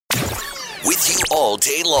with you all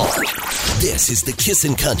day long. This is the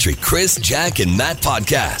Kissin' Country Chris, Jack, and Matt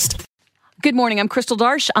podcast. Good morning. I'm Crystal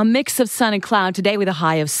Darsh. A mix of sun and cloud today with a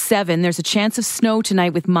high of 7. There's a chance of snow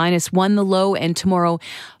tonight with -1 the low, and tomorrow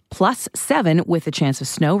 +7 with a chance of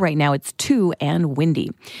snow. Right now it's 2 and windy.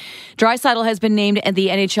 Draisaitl has been named the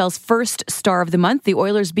NHL's first star of the month. The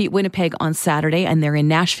Oilers beat Winnipeg on Saturday, and they're in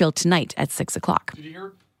Nashville tonight at 6 o'clock. Did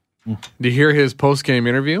you hear his post-game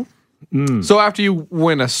interview? So after you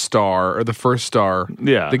win a star, or the first star,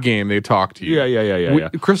 the game, they talk to you. Yeah.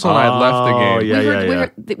 Crystal and I had left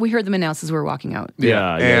the game. We heard them announce as we were walking out.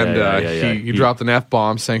 He dropped an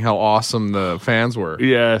F-bomb saying how awesome the fans were.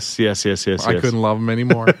 Yes. I couldn't love them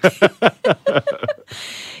anymore.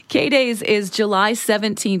 K-Days is July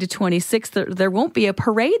 17 to 26. There won't be a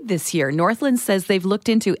parade this year. Northland says they've looked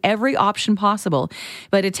into every option possible,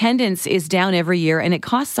 but attendance is down every year, and it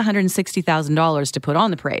costs $160,000 to put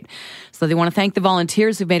on the parade. So they want to thank the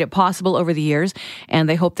volunteers who've made it possible over the years, and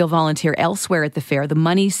they hope they'll volunteer elsewhere at the fair. The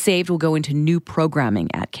money saved will go into new programming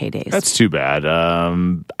at K-Days. That's too bad.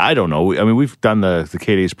 I don't know. I mean, we've done the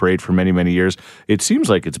K-Days parade for many, many years. It seems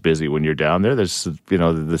like it's busy when you're down there. There's,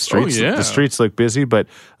 the streets. The streets look busy, but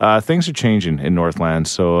things are changing in Northland,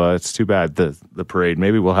 so it's too bad, the parade.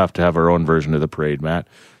 Maybe we'll have to have our own version of the parade, Matt.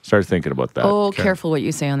 Start thinking about that. Oh, okay. Careful what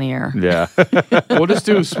you say on the air. Yeah. We'll just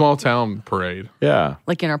do a small town parade. Yeah.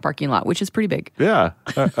 Like in our parking lot, which is pretty big. Yeah.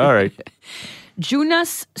 All right.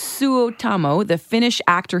 Joonas Suotamo, the Finnish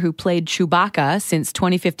actor who played Chewbacca since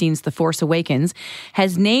 2015's The Force Awakens,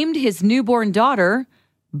 has named his newborn daughter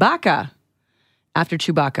Baka after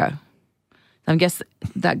Chewbacca. I guess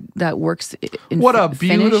that works in What a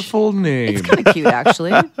Finnish. beautiful name. It's kind of cute,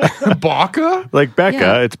 actually. Baka? Like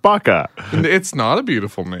Becca, it's Baka. It's not a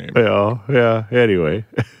beautiful name. Yeah. Anyway.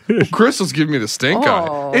 Crystal's giving me the stink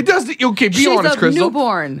eye. It does. Okay, be She's honest, a Crystal.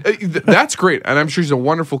 newborn. That's great, and I'm sure she's a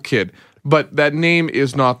wonderful kid. But that name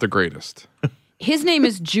is not the greatest. His name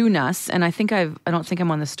is Joonas, and I don't think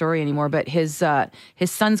I'm on the story anymore. But his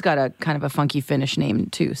son's got a kind of a funky Finnish name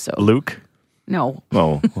too. So Luke. No. Oh,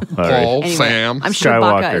 all Paul, right. Anyway, Sam. I'm sure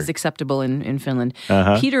Skywalker. Baka is acceptable in Finland.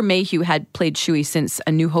 Peter Mayhew had played Chewie since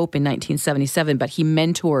A New Hope in 1977, but he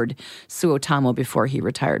mentored Suotamo before he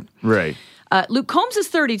retired. Right. Luke Combs is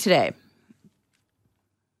 30 today.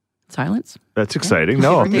 Silence. That's exciting.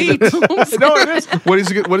 No. Meat. No, it is. What is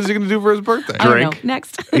he going to do for his birthday? I don't know. Drink.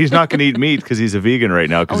 Next. He's not going to eat meat because he's a vegan right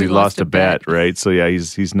now because he lost a bet, right? So yeah,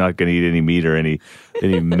 he's not going to eat any meat or any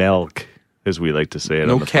milk, as we like to say it.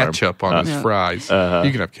 No on the farm. ketchup on his fries. You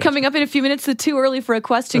can have ketchup. Coming up in a few minutes, the Too Early for a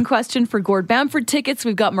Question for Gord Bamford tickets.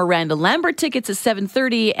 We've got Miranda Lambert tickets at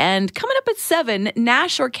 7:30, and coming up at 7,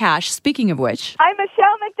 Nash or Cash. Speaking of which, I'm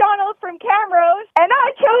Michelle McDonald from Camrose, and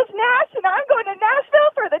I chose Nash, and I'm going to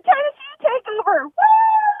Nashville for the Tennessee Takeover.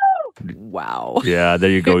 Woo! wow. Yeah, there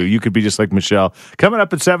you go. You could be just like Michelle. Coming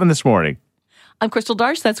up at 7 this morning. I'm Crystal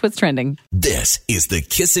Darsh. That's what's trending. This is the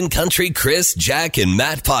Kissin' Country Chris, Jack, and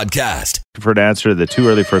Matt podcast. For an answer to the Too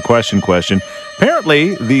Early for a Question.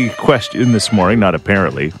 Apparently, the question this morning, not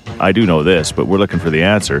apparently, I do know this, but we're looking for the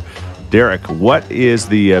answer. Derek, what is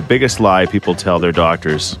the biggest lie people tell their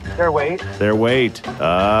doctors? Their weight. Their weight.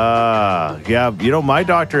 Yeah. My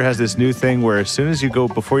doctor has this new thing where as soon as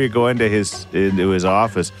before you go into his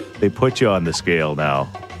office, they put you on the scale now.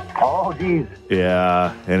 Oh, geez.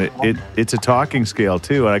 Yeah, and it's a talking scale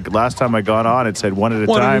too. And last time I got on, it said one at a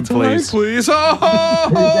One time, at a time, please.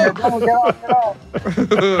 Oh!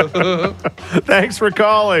 Thanks for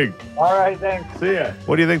calling. All right, thanks. See ya.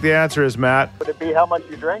 What do you think the answer is, Matt? Would it be how much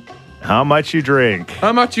you drink? How much you drink.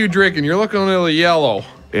 How much you drinking? You're looking a little yellow.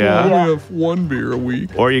 Yeah. I only have 1 beer a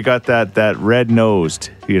week. Or you got that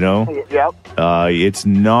red-nosed, Yep. It's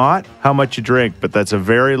not how much you drink, but that's a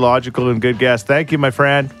very logical and good guess. Thank you, my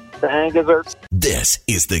friend. Thank you, sir. This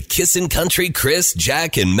is the Kissin' Country Chris,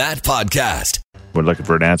 Jack, and Matt podcast. We're looking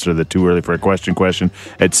for an answer to the Too Early for a Question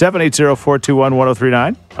at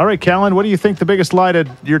 780-421-1039. All right, Callan, what do you think the biggest lie to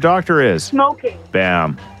your doctor is? Smoking.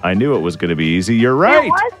 Bam. I knew it was going to be easy. You're right. It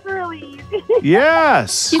was really easy.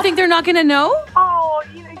 Yes. You think they're not going to know? Oh,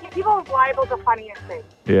 people lie about the funniest things.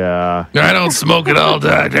 Yeah. I don't smoke at all,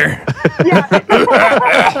 doctor.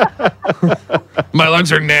 My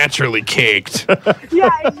lungs are naturally caked. Yeah,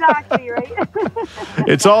 exactly, right?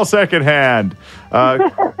 It's all secondhand.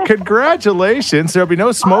 Congratulations. There'll be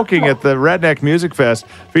no smoking at the Redneck Music Fest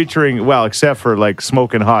featuring, well, except for like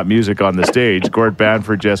smoking hot music on the stage. Gord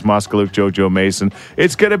Banford, Jess Moskaluk, JoJo Mason.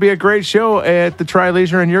 It's going to be a great show at the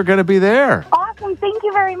Tri-Leisure, and you're going to be there. Awesome. Thank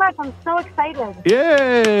you very much. I'm so excited.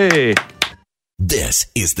 Yay. This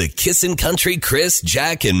is the Kissin' Country Chris,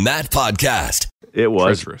 Jack, and Matt podcast. It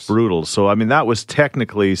was treacherous. brutal. So, I mean, that was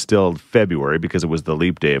technically still February because it was the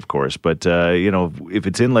leap day, of course. But, if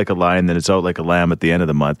it's in like a lion, then it's out like a lamb at the end of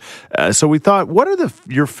the month. So we thought, what are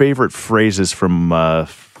your favorite phrases from,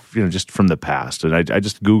 just from the past? And I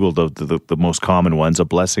just Googled the most common ones. A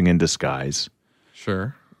blessing in disguise.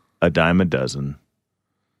 Sure. A dime a dozen.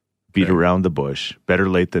 Beat around the bush. Better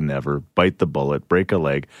late than never. Bite the bullet. Break a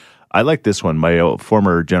leg. I like this one. My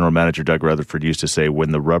former general manager, Doug Rutherford, used to say, where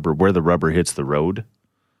the rubber hits the road.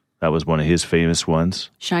 That was one of his famous ones.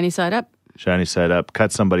 Shiny side up. Shiny side up.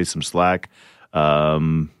 Cut somebody some slack.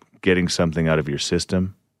 Getting something out of your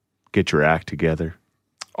system. Get your act together.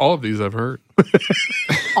 All of these I've heard.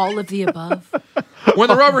 All of the above. When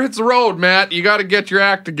the rubber hits the road, Matt, you got to get your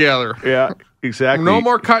act together. Yeah, exactly. No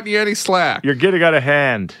more cutting you any slack. You're getting out of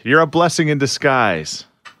hand. You're a blessing in disguise.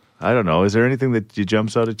 I don't know. Is there anything that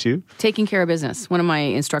jumps out at you? Taking care of business. One of my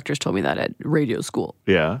instructors told me that at radio school.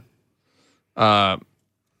 Yeah.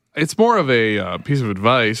 It's more of a piece of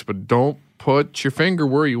advice, but don't put your finger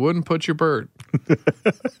where you wouldn't put your bird.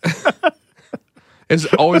 It's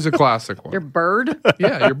always a classic one. Your bird?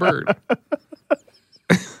 Yeah, your bird.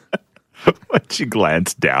 She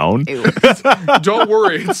glanced down. Don't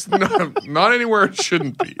worry. It's not anywhere it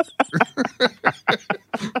shouldn't be.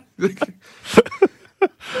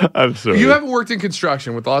 I'm sorry. You haven't worked in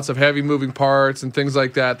construction with lots of heavy moving parts and things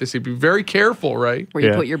like that. They say be very careful, right? Where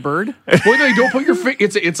you put your bird? Well, no, you don't put your finger.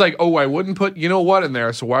 It's like, oh, I wouldn't put you know what in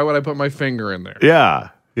there, so why would I put my finger in there? Yeah.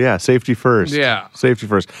 Yeah, safety first. Yeah. Safety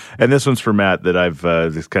first. And this one's for Matt that I've,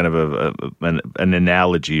 this kind of an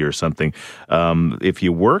analogy or something. If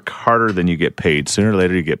you work harder than you get paid, sooner or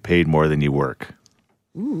later you get paid more than you work.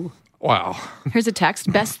 Ooh. Wow. Here's a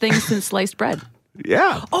text. Best thing since sliced bread.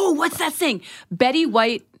 Yeah. Oh, what's that thing? Betty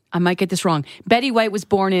White, I might get this wrong. Betty White was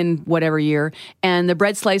born in whatever year, and the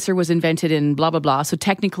bread slicer was invented in blah, blah, blah. So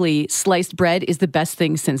technically, sliced bread is the best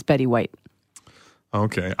thing since Betty White.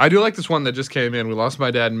 Okay. I do like this one that just came in. We lost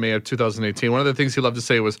my dad in May of 2018. One of the things he loved to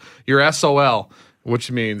say was, you're SOL,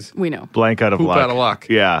 which means... We know. Blank out of poop luck. out of luck.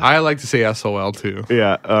 Yeah. I like to say SOL too.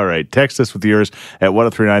 Yeah. All right. Text us with yours at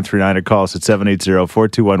 103939 or call us at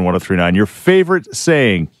 780-421-1039. Your favorite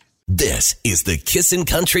saying. This is the Kissin'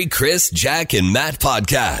 Country Chris, Jack, and Matt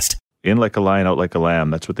podcast. In like a lion, out like a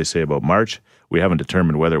lamb. That's what they say about March. We haven't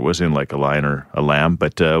determined whether it was in like a lion or a lamb,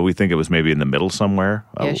 but we think it was maybe in the middle somewhere.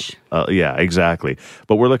 Ish. Yeah, exactly.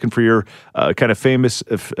 But we're looking for your kind of famous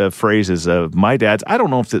phrases. My dad's, I don't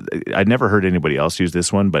know if I'd never heard anybody else use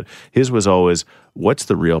this one, but his was always, what's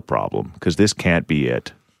the real problem? Because this can't be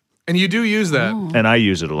it. And you do use that. Oh. And I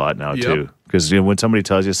use it a lot now too. Because when somebody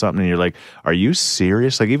tells you something and you're like, are you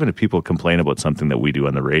serious? Like even if people complain about something that we do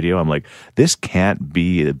on the radio, I'm like, this can't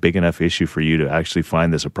be a big enough issue for you to actually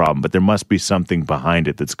find this a problem. But there must be something behind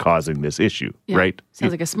it that's causing this issue, Yeah. right?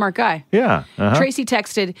 Sounds like a smart guy. Yeah. Uh-huh. Tracy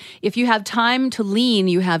texted, if you have time to lean,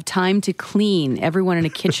 you have time to clean. Everyone in a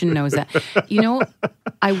kitchen knows that. You know,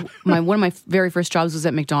 one of my very first jobs was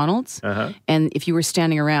at McDonald's. Uh-huh. And if you were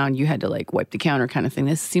standing around, you had to like wipe the counter kind of thing.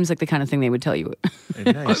 This seems like the kind of thing they would tell you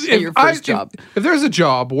Nice. at your first job. If there's a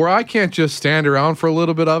job where I can't just stand around for a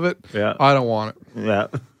little bit of it, I don't want it. Yeah.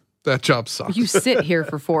 That job sucks. You sit here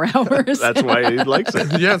for 4 hours. That's why he likes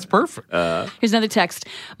it. Yeah, it's perfect. Here's another text.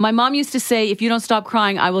 My mom used to say, if you don't stop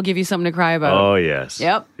crying, I will give you something to cry about. Oh, yes.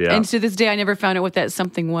 Yep. Yeah. And to this day, I never found out what that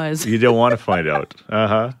something was. You don't want to find out.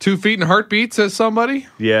 Uh-huh. 2 feet and heartbeat, says somebody.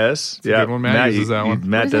 Yes. a good one. Matt uses that one.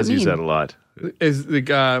 Matt What does does that use mean? that a lot. Is the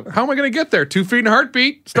how am I going to get there? 2 feet and a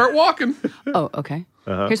heartbeat. Start walking. Oh, okay.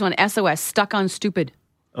 Here's one. SOS, stuck on stupid.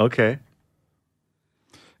 Okay.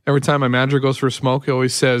 Every time my manager goes for a smoke, he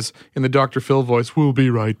always says in the Dr. Phil voice, "We'll be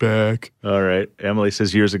right back." All right. Emily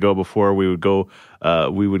says years ago, before we would go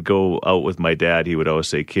out with my dad, he would always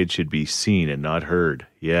say, "Kids should be seen and not heard."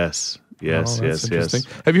 Yes. Yes. Oh, that's yes. interesting.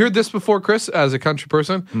 Yes. Have you heard this before, Chris? As a country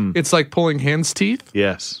person, it's like pulling hen's teeth.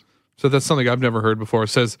 Yes. So that's something I've never heard before. It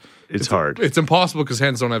says It's hard. It's impossible because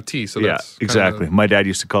hens don't have teeth. So Yeah, that's exactly. My dad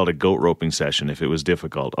used to call it a goat roping session if it was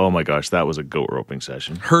difficult. Oh my gosh, that was a goat roping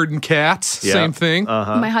session. herding cats. Yeah. Same thing.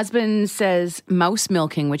 My husband says mouse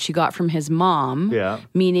milking, which he got from his mom. Yeah.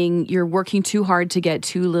 Meaning you're working too hard to get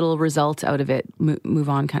too little result out of it. Move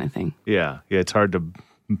on kind of thing. Yeah. It's hard to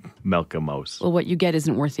milk a mouse. Well, what you get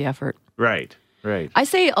isn't worth the effort. Right. Right. I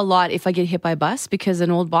say a lot if I get hit by a bus because an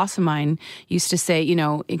old boss of mine used to say, you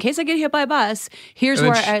know, in case I get hit by a bus, here's And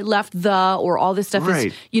where then I left or all this stuff Right.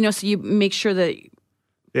 is, you know, so you make sure that,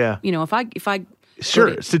 Yeah. you know, if I Sure.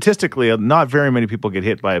 go to- Statistically, not very many people get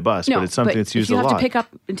hit by a bus, no, but it's something that's used if you a have lot. to pick up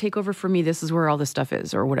and take over for me, this is where all this stuff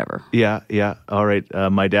is or whatever. Yeah, yeah. All right.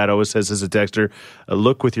 My dad always says as a texter,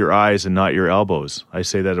 look with your eyes and not your elbows. I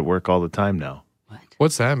say that at work all the time now.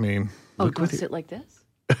 What's that mean? Oh, go sit like this?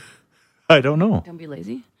 I don't know. Don't be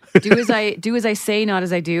lazy. Do as I say, not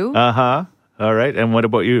as I do. Uh-huh. All right. And what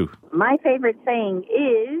about you? My favorite saying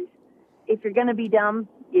is, if you're going to be dumb,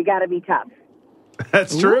 you got to be tough.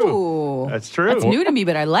 That's true. Ooh. That's true. That's new to me,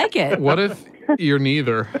 but I like it. What if you're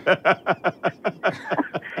neither?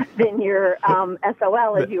 Then you're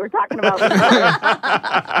SOL, as you were talking about.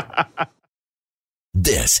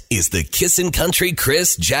 This is the Kissin' Country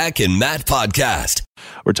Chris, Jack, and Matt podcast.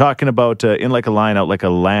 We're talking about in like a line, out like a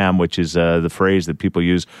lamb, which is the phrase that people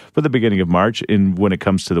use for the beginning of March when it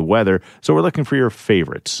comes to the weather. So we're looking for your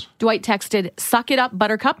favorites. Dwight texted, "Suck it up,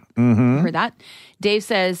 buttercup." Mm-hmm. Heard that? Dave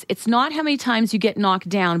says, "It's not how many times you get knocked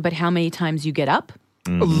down, but how many times you get up."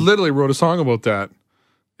 I literally wrote a song about that.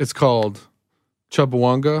 It's called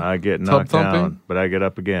Chubbawanga. I get knocked down, but I get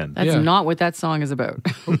up again. That's not what that song is about.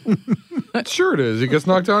 Sure it is. He gets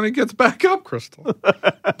knocked down, he gets back up, Crystal.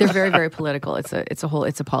 They're very, very political. It's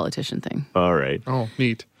a politician thing. All right. Oh,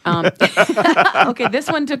 neat. Okay, this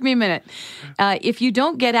one took me a minute. If you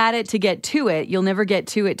don't get at it to get to it, you'll never get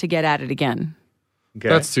to it to get at it again. Okay.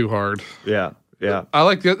 That's too hard. Yeah. I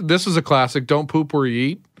like this is a classic. Don't poop where you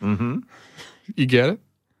eat. Mm-hmm. You get it?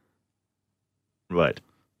 What?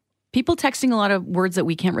 People texting a lot of words that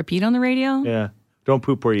we can't repeat on the radio. Yeah. Don't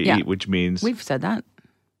poop where you eat, which means... We've said that.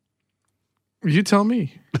 You tell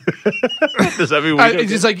me. Does that mean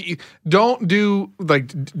it's just like don't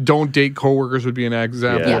date coworkers would be an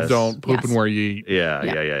example. Yes. Of don't pooping where you eat. Yeah.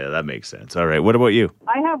 That makes sense. All right. What about you?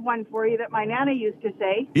 I have one for you that my Nana used to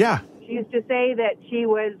say. Yeah. She used to say that she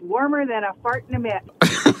was warmer than a fart in a mitt.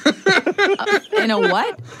 In a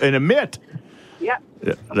what? In a mitt. Yep.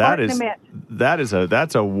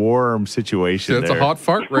 That's a warm situation. That's a hot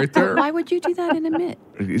fart right there. Why would you do that in a mitt?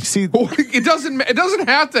 See, it doesn't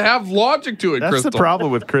have to have logic to it. That's Crystal. the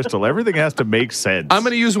problem with Crystal. Everything has to make sense. I'm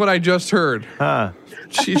going to use what I just heard. Huh.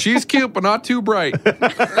 She's cute, but not too bright.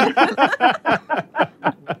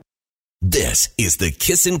 This is the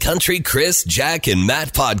Kissin' Country Chris, Jack, and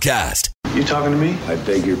Matt podcast. You talking to me? I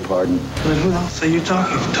beg your pardon. Then who else are you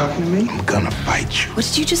talking? You talking to me? I'm gonna bite you. What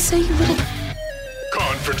did you just say, you little...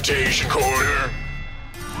 Confrontation Corner.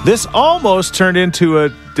 This almost turned into a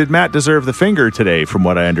did Matt deserve the finger today, from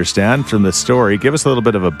what I understand from the story. Give us a little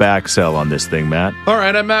bit of a back sell on this thing, Matt. All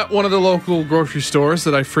right, I'm at one of the local grocery stores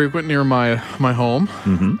that I frequent near my home.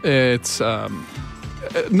 Mm-hmm. It's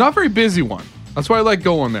not very busy one. That's why I like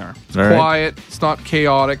going there. It's quiet. It's not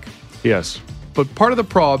chaotic. Yes. But part of the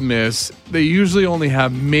problem is they usually only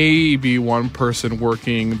have maybe one person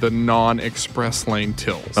working the non-express lane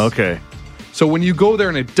tills. Okay. So when you go there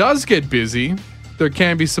and it does get busy, there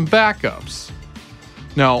can be some backups.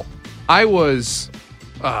 Now, I was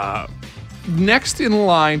next in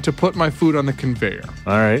line to put my food on the conveyor.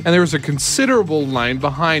 All right. And there was a considerable line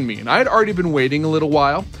behind me. And I had already been waiting a little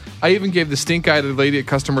while. I even gave the stink eye to the lady at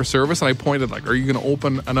customer service, and I pointed, like, are you going to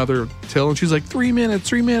open another till? And she's like, 3 minutes,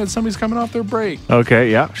 somebody's coming off their break.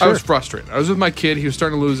 Okay, yeah, sure. I was frustrated. I was with my kid. He was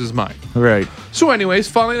starting to lose his mind. Right. So anyways,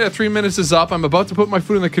 finally that 3 minutes is up. I'm about to put my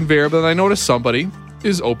food in the conveyor, but then I notice somebody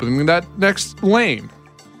is opening that next lane.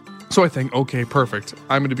 So I think, okay, perfect.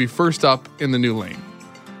 I'm going to be first up in the new lane.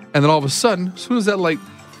 And then all of a sudden, as soon as that light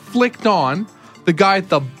flicked on, the guy at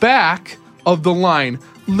the back of the line,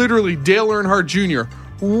 literally Dale Earnhardt Jr.,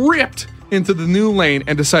 ripped into the new lane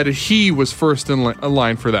and decided he was first in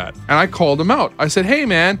line for that. And I called him out. I said, hey,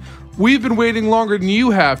 man, we've been waiting longer than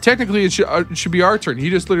you have. Technically, it should be our turn.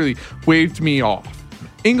 He just literally waved me off.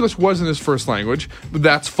 English wasn't his first language, but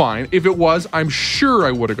that's fine. If it was, I'm sure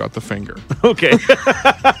I would have got the finger. Okay.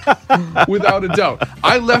 Without a doubt.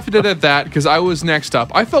 I left it at that because I was next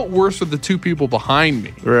up. I felt worse for the two people behind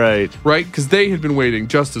me. Right. Right? Because they had been waiting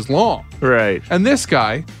just as long. Right. And this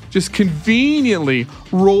guy just conveniently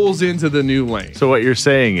rolls into the new lane. So what you're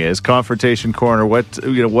saying is confrontation corner. What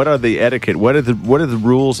are the etiquette? What are the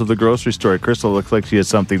rules of the grocery store? Crystal looks like she has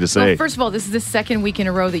something to say. Well, first of all, this is the second week in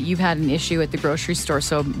a row that you've had an issue at the grocery store.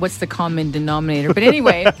 So what's the common denominator? But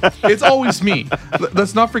anyway, it's always me.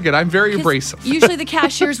 Let's not forget, I'm very abrasive. Usually the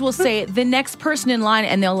cashiers will say the next person in line,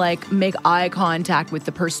 and they'll like make eye contact with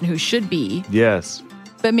the person who should be. Yes.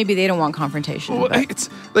 But maybe they don't want confrontation. Well, it's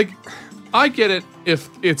like, I get it if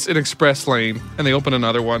it's an express lane and they open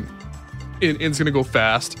another one. It's going to go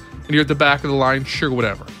fast and you're at the back of the line, sure,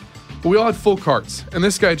 whatever. But we all had full carts. And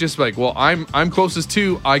this guy just like, well, I'm closest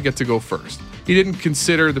to, I get to go first. He didn't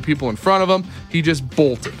consider the people in front of him. He just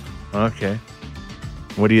bolted. Okay.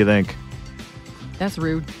 What do you think? That's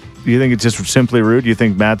rude. You think it's just simply rude? You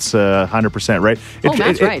think Matt's 100% right?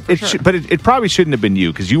 Matt's right, for sure. But it probably shouldn't have been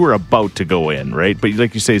you because you were about to go in, right? But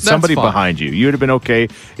like you say, somebody behind you. You would have been okay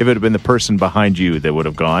if it had been the person behind you that would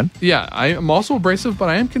have gone. Yeah, I am also abrasive, but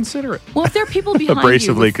I am considerate. Well, if there are people behind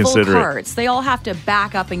you with full carts, they all have to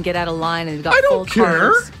back up and get out of line and they've got full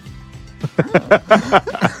carts.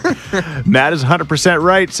 Matt is 100%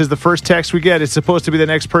 right. Says the first text we get is supposed to be the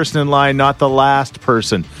next person in line, not the last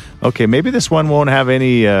person. Okay, maybe this one won't have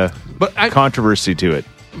any controversy to it.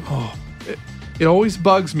 It always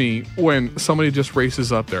bugs me when somebody just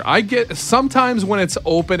races up there. I get sometimes when it's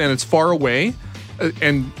open and it's far away,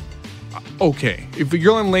 and okay, if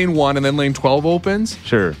you're in lane 1 and then lane 12 opens,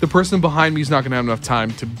 sure, the person behind me is not going to have enough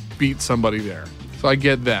time to beat somebody there. So I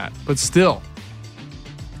get that, but still.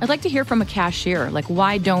 I'd like to hear from a cashier. Like,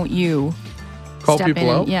 why don't you call step people in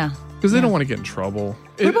out? Yeah. Because they don't want to get in trouble.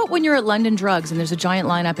 What about when you're at London Drugs and there's a giant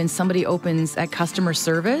lineup and somebody opens at customer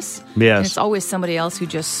service? Yes. And it's always somebody else who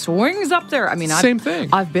just swings up there. I mean, same thing.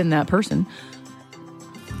 I've been that person.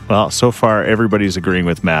 Well, so far everybody's agreeing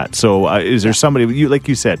with Matt. So, is there somebody like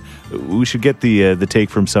you said? We should get the take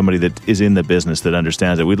from somebody that is in the business that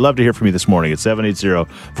understands it. We'd love to hear from you this morning at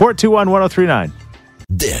 780-421-1039.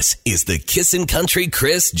 This is the Kissin' Country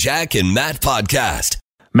Chris, Jack, and Matt podcast.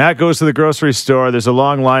 Matt goes to the grocery store. There's a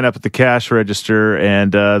long lineup at the cash register,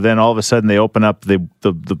 and then all of a sudden they open up the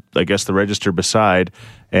I guess the register beside.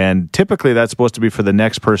 And typically that's supposed to be for the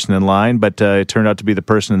next person in line, but it turned out to be the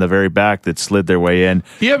person in the very back that slid their way in.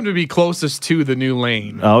 He happened to be closest to the new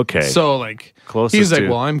lane. Okay. So, like, he's like,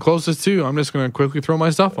 well, I'm closest to. I'm just going to quickly throw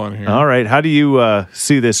my stuff on here. All right. How do you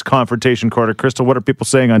see this confrontation, Quarter Crystal? What are people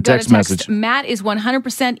saying on text message? Matt is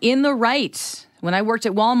 100% in the right. When I worked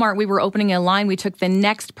at Walmart, we were opening a line. We took the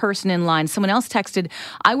next person in line. Someone else texted,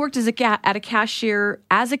 I worked as a cashier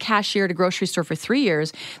at a grocery store for 3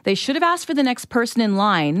 years. They should have asked for the next person in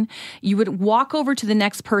line. You would walk over to the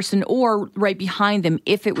next person or right behind them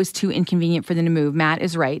if it was too inconvenient for them to move. Matt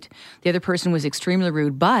is right. The other person was extremely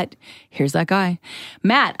rude, but here's that guy.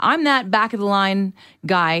 Matt, I'm that back of the line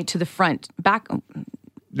guy to the front.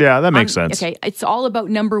 Yeah, that makes sense. Okay, it's all about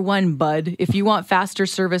number one, bud. If you want faster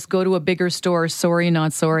service, go to a bigger store. Sorry,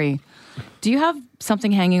 not sorry. Do you have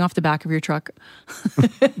something hanging off the back of your truck?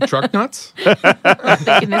 Truck nuts? I'm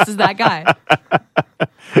thinking this is that guy.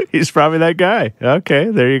 He's probably that guy.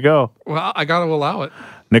 Okay, there you go. Well, I got to allow it.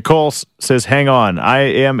 Nicole says, hang on. I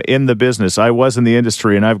am in the business. I was in the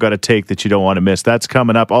industry, and I've got a take that you don't want to miss. That's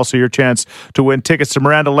coming up. Also, your chance to win tickets to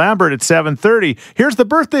Miranda Lambert at 7:30. Here's the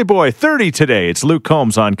birthday boy, 30 today. It's Luke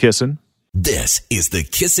Combs on Kissin'. This is the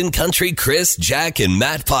Kissin' Country Chris, Jack, and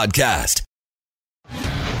Matt podcast.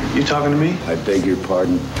 You talking to me? I beg your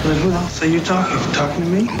pardon. Then who else are you talking? Talking to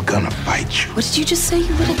me? I'm gonna bite you. What did you just say,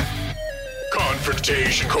 you little...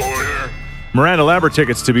 Confrontation corner. Miranda Lambert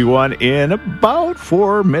tickets to be won in about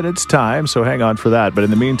 4 minutes' time, so hang on for that. But in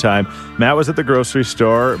the meantime, Matt was at the grocery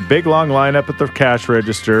store, big long lineup at the cash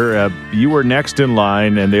register. You were next in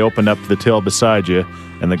line, and they opened up the till beside you,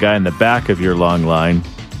 and the guy in the back of your long line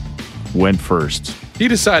went first. He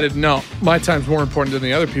decided, no, my time's more important than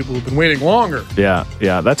the other people who've been waiting longer. Yeah.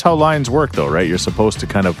 That's how lines work, though, right? You're supposed to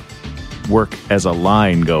kind of work as a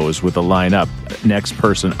line goes with a line up. Next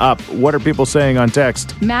person up. What are people saying on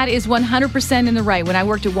text? Matt is 100% in the right. When I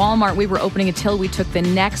worked at Walmart, we were opening a till. We took the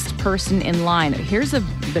next person in line. Here's a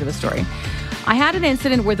bit of a story. I had an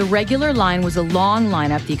incident where the regular line was a long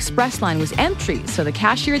lineup. The express line was empty. So the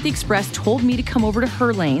cashier at the express told me to come over to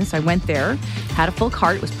her lane. So I went there, had a full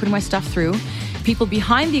cart, was putting my stuff through. People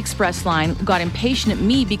behind the express line got impatient at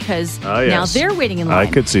me because now they're waiting in line. I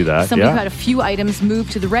could see that. Somebody who had a few items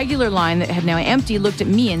moved to the regular line that had now empty, looked at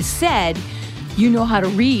me and said, you know how to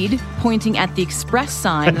read, pointing at the express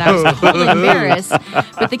sign. And I was totally embarrassed.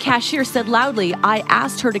 But the cashier said loudly, I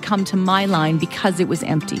asked her to come to my line because it was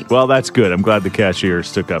empty. Well, that's good. I'm glad the cashier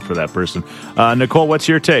stuck up for that person. Nicole, what's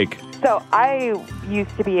your take? So I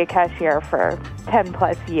used to be a cashier for 10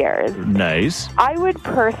 plus years. Nice. I would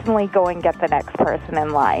personally go and get the next person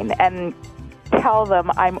in line and tell them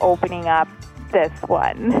I'm opening up this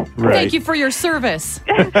one. Right. Thank you for your service.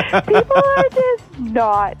 People are just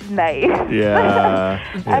not nice. Yeah.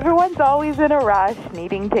 Everyone's always in a rush,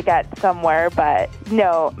 needing to get somewhere, but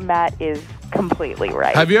no, Matt is completely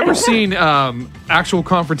right. Have you ever seen actual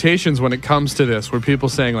confrontations when it comes to this, where people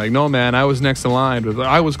saying like, no, man, I was next in line, but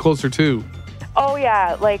I was closer too? Oh,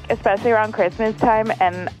 yeah, like especially around Christmas time,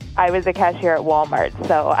 and I was a cashier at Walmart,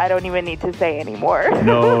 so I don't even need to say anymore.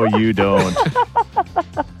 No, you don't.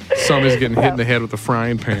 Somebody's getting hit in the head with a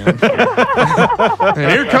frying pan.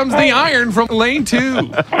 And here comes the iron from lane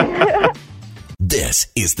 2. This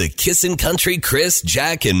is the Kissin' Country Chris,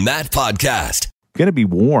 Jack, and Matt podcast. going to be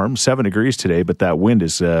warm, 7 degrees today, but that wind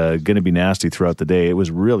is going to be nasty throughout the day. It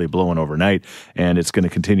was really blowing overnight, and it's going to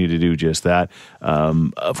continue to do just that.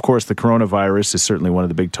 Of course, the coronavirus is certainly one of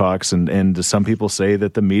the big talks, and some people say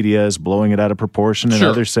that the media is blowing it out of proportion, and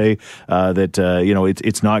others say that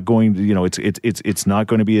it's not going to, it's not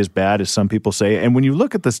going to be as bad as some people say. And when you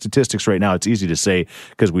look at the statistics right now, it's easy to say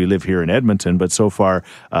because we live here in Edmonton, but so far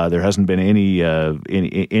there hasn't been any of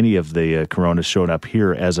the coronas showing up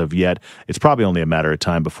here as of yet. It's probably only a matter of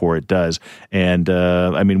time before it does. And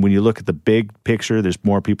when you look at the big picture, there's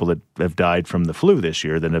more people that have died from the flu this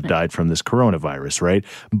year than have died from this coronavirus, right?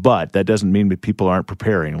 But that doesn't mean that people aren't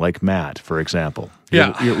preparing, like Matt, for example.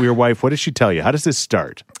 Yeah. Your wife, what does she tell you? How does this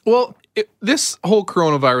start? Well, this whole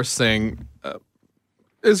coronavirus thing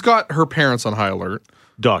has got her parents on high alert.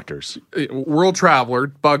 Doctors. World traveler,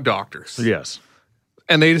 bug doctors. Yes.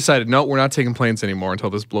 And they decided, no, we're not taking planes anymore until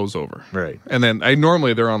this blows over. Right. And then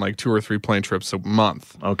normally they're on like 2 or 3 plane trips a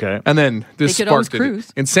month. Okay. And then this They could always sparked it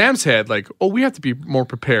cruise. in Sam's head, like, oh, we have to be more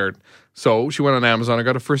prepared. So she went on Amazon and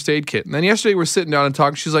got a first aid kit. And then yesterday we're sitting down and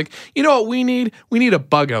talking. She's like, you know what we need? We need a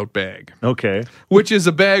bug out bag. Okay. Which is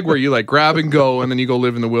a bag where you like grab and go, and then you go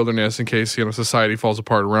live in the wilderness in case, society falls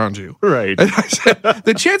apart around you. Right. And I said,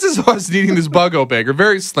 the chances of us needing this bug out bag are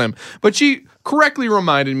very slim. But she correctly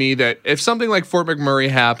reminded me that if something like Fort McMurray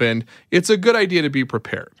happened, it's a good idea to be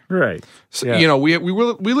prepared. Right. So, Yeah. we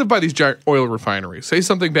live by these giant oil refineries. Say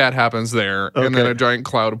something bad happens there, and then a giant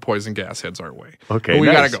cloud of poison gas heads our way. Okay. And we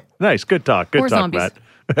nice. gotta go. Nice. Good talk. Good Or talk, zombies.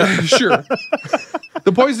 Matt. Sure.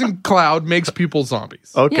 The poison cloud makes people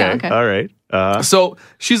zombies. Okay. Yeah, okay. All right. So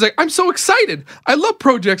she's like, I'm so excited. I love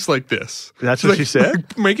projects like this. That's She's what like, she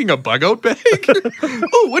said? Making a bug out bag?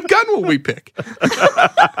 Oh, what gun will we pick?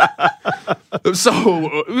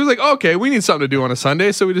 So we was like, okay, we need something to do on a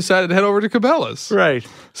Sunday. So we decided to head over to Cabela's. Right.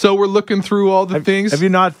 So we're looking through all the things. Have you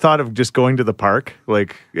not thought of just going to the park,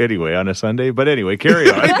 anyway, on a Sunday? But anyway, carry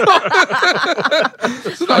on.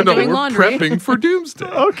 No, doing we're laundry. prepping for Doomsday.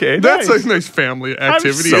 Okay, That's nice. a nice family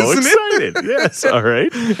activity, I'm so isn't it? excited. Yes. All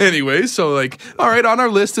right. Anyway, so all right, on our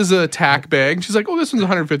list is a tack bag. She's like, oh, this one's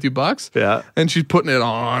 $150. Yeah. And she's putting it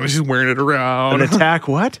on, and she's wearing it around. An attack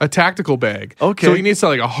what? A tactical bag. Okay. So he needs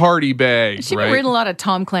like a hardy bag, She right? been reading a lot of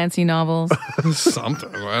Tom Clancy novels. Something.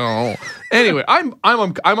 I don't know. Anyway, I'm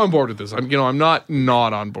on board with this. I'm not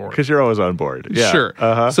on board. Because you're always on board. Yeah. Sure.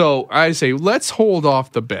 Uh-huh. So I say, let's hold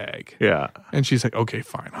off the bag. Yeah. And she's like, okay,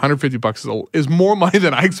 fine. $150 is more money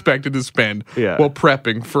than I expected to spend while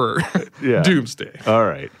prepping for Doomsday. All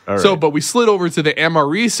right. So, but we slid over to the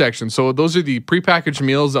MRE section. So those are the prepackaged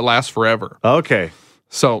meals that last forever. Okay.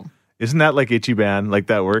 So isn't that like Ichiban? Like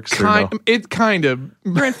that works? Or no? It kind of.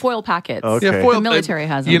 They're in foil packets. Okay. Yeah, foil. The military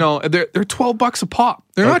has them. They're $12 a pop.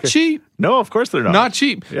 They're not cheap. No, of course they're not. Not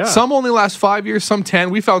cheap. Yeah. Some only last 5 years, some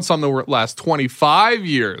 10. We found some that were last 25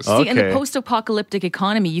 years. See, in the Okay. post-apocalyptic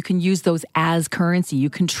economy, you can use those as currency.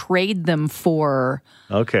 You can trade them for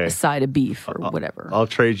Okay. a side of beef or whatever. I'll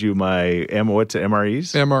trade you my what's it,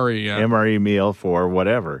 MREs? MRE, yeah. MRE meal for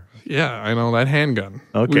whatever. Yeah, I know, that handgun.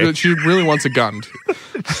 Okay. She really wants a gun.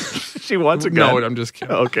 She wants a gun. No, I'm just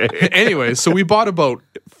kidding. Okay. Anyway, so we bought about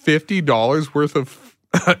 $50 worth of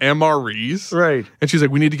MREs. Right. And she's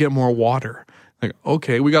like, we need to get more water. Like,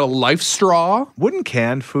 okay, we got a life straw. Wouldn't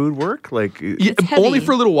canned food work? Like, Yeah, It's heavy. only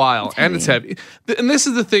for a little while, It's and it's heavy. And this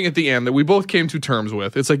is the thing at the end that we both came to terms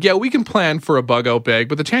with. It's like, yeah, we can plan for a bug out bag,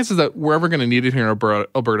 but the chances that we're ever going to need it here in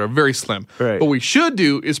Alberta are very slim. Right. What we should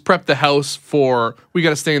do is prep the house for, we got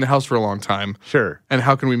to stay in the house for a long time. sure. And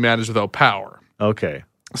how can we manage without power? Okay.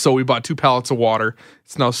 So we bought 2 pallets of water.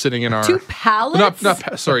 It's now sitting in our 2 pallets?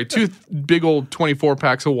 sorry, 2 big old 24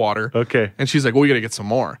 packs of water. Okay. And she's like, well, we got to get some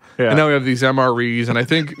more. Yeah. And now we have these MREs. And I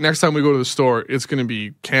think next time we go to the store, it's going to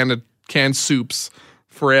be canned soups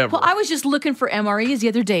forever. Well, I was just looking for MREs the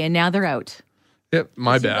other day, and now they're out. Yep,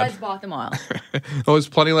 my So you bad. guys bought them all. Oh, there's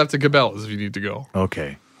plenty left at Cabela's if you need to go.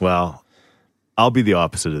 Okay. Well, I'll be the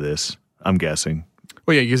opposite of this, I'm guessing.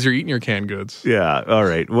 Well, yeah, because you're eating your canned goods. Yeah. All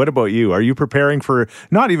right. What about you? Are you preparing for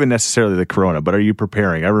not even necessarily the corona, but are you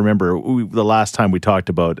preparing? I remember the last time we talked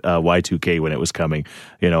about Y2K when it was coming.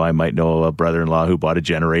 I might know a brother-in-law who bought a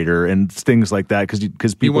generator and things like that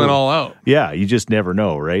because people You went all out. Yeah, you just never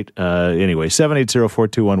know, right? Anyway,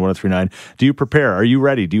 780-421-1039. Do you prepare? Are you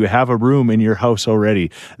ready? Do you have a room in your house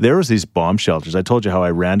already? There was these bomb shelters. I told you how I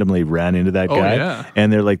randomly ran into that guy, yeah.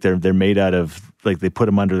 and they're made out of like they put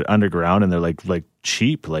them underground, and they're like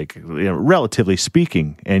cheap, like, you know, relatively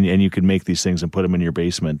speaking, and you can make these things and put them in your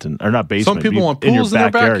basement, or not basement. Some people want pools in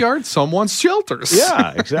their backyard. Some want shelters.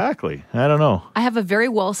 Yeah, exactly. I don't know. I have a very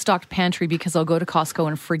well-stocked pantry because I'll go to Costco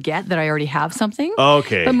and forget that I already have something.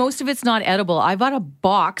 Okay. But most of it's not edible. I bought a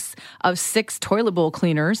box of 6 toilet bowl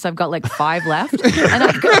cleaners. I've got like 5 left. And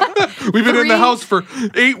I've got We've been in the house for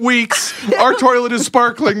 8 weeks. Our toilet is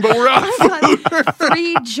sparkling, but we're out of food.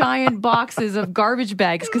 3 giant boxes of garbage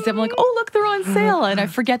bags because I'm like, oh, look, they're on sale. And I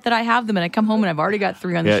forget that I have them. And I come home and I've already got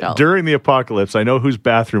 3 on the shelf. During the apocalypse, I know whose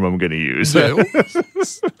bathroom I'm going to use.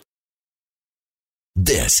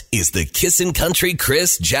 This is the Kissin' Country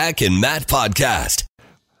Chris, Jack, and Matt podcast.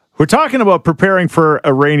 We're talking about preparing for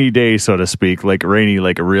a rainy day, so to speak, like rainy,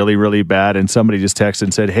 like really, really bad. And somebody just texted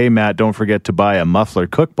and said, hey, Matt, don't forget to buy a muffler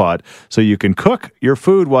cook pot so you can cook your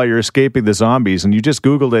food while you're escaping the zombies. And you just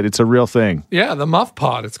Googled it. It's a real thing. Yeah, the muff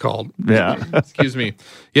pot, it's called. Yeah. Excuse me.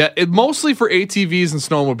 Yeah, mostly for ATVs and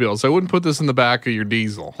snowmobiles. I wouldn't put this in the back of your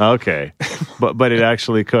diesel. Okay. But it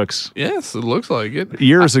actually cooks. Yes, it looks like it.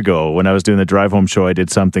 Years ago, when I was doing the drive home show, I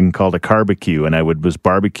did something called a carbecue, and I was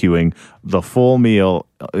barbecuing the full meal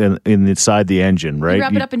inside the engine, right? You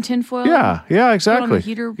wrap it up in tinfoil? Yeah, exactly. Put it on the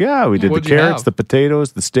heater? Yeah, we did What'd the you carrots, have? the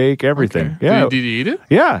potatoes, the steak, everything. Okay. Yeah. Did you eat it?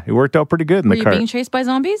 Yeah, it worked out pretty good in Were the you car. being chased by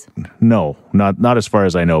zombies? No, not as far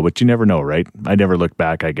as I know, but you never know, right? I never looked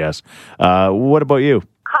back, I guess. What about you?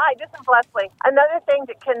 Hi, this is Leslie. Another thing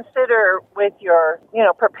to consider with your,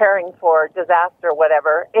 preparing for disaster or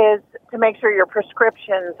whatever is to make sure your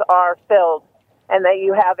prescriptions are filled and that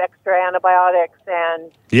you have extra antibiotics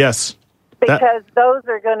and Yes. because those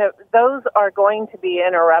are going to be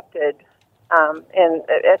interrupted, and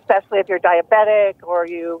especially if you're diabetic or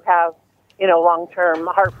you have long-term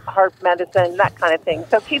heart medicine, that kind of thing.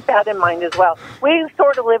 So keep that in mind as well. We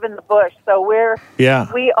sort of live in the bush, so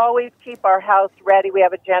we always keep our house ready. We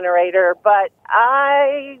have a generator, but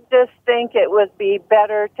I just think it would be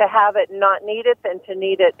better to have it and not need it than to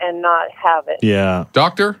need it and not have it. Yeah.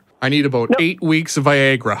 Doctor, I need about 8 weeks of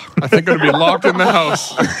Viagra. I think I'm going to be locked in the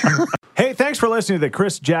house. Hey, thanks for listening to the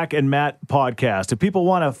Chris, Jack, and Matt podcast. If people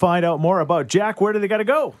want to find out more about Jack, where do they got to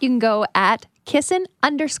go? You can go at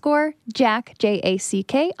Kissin_Jack,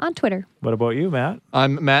 Jack, on Twitter. What about you, Matt?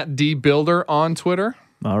 I'm Matt D. Builder on Twitter.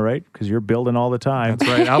 All right, because you're building all the time.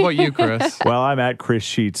 That's right. How about you, Chris? Well, I'm at Chris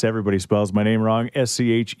Sheets. Everybody spells my name wrong,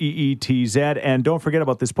 Scheetz. And don't forget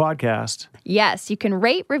about this podcast. Yes, you can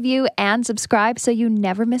rate, review, and subscribe so you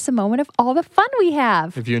never miss a moment of all the fun we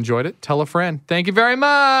have. If you enjoyed it, tell a friend. Thank you very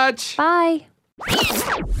much. Bye.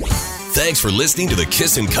 Thanks for listening to the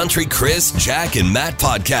Kissin' Country Chris, Jack, and Matt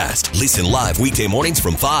podcast. Listen live weekday mornings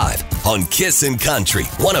from 5 on Kissin' Country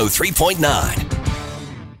 103.9.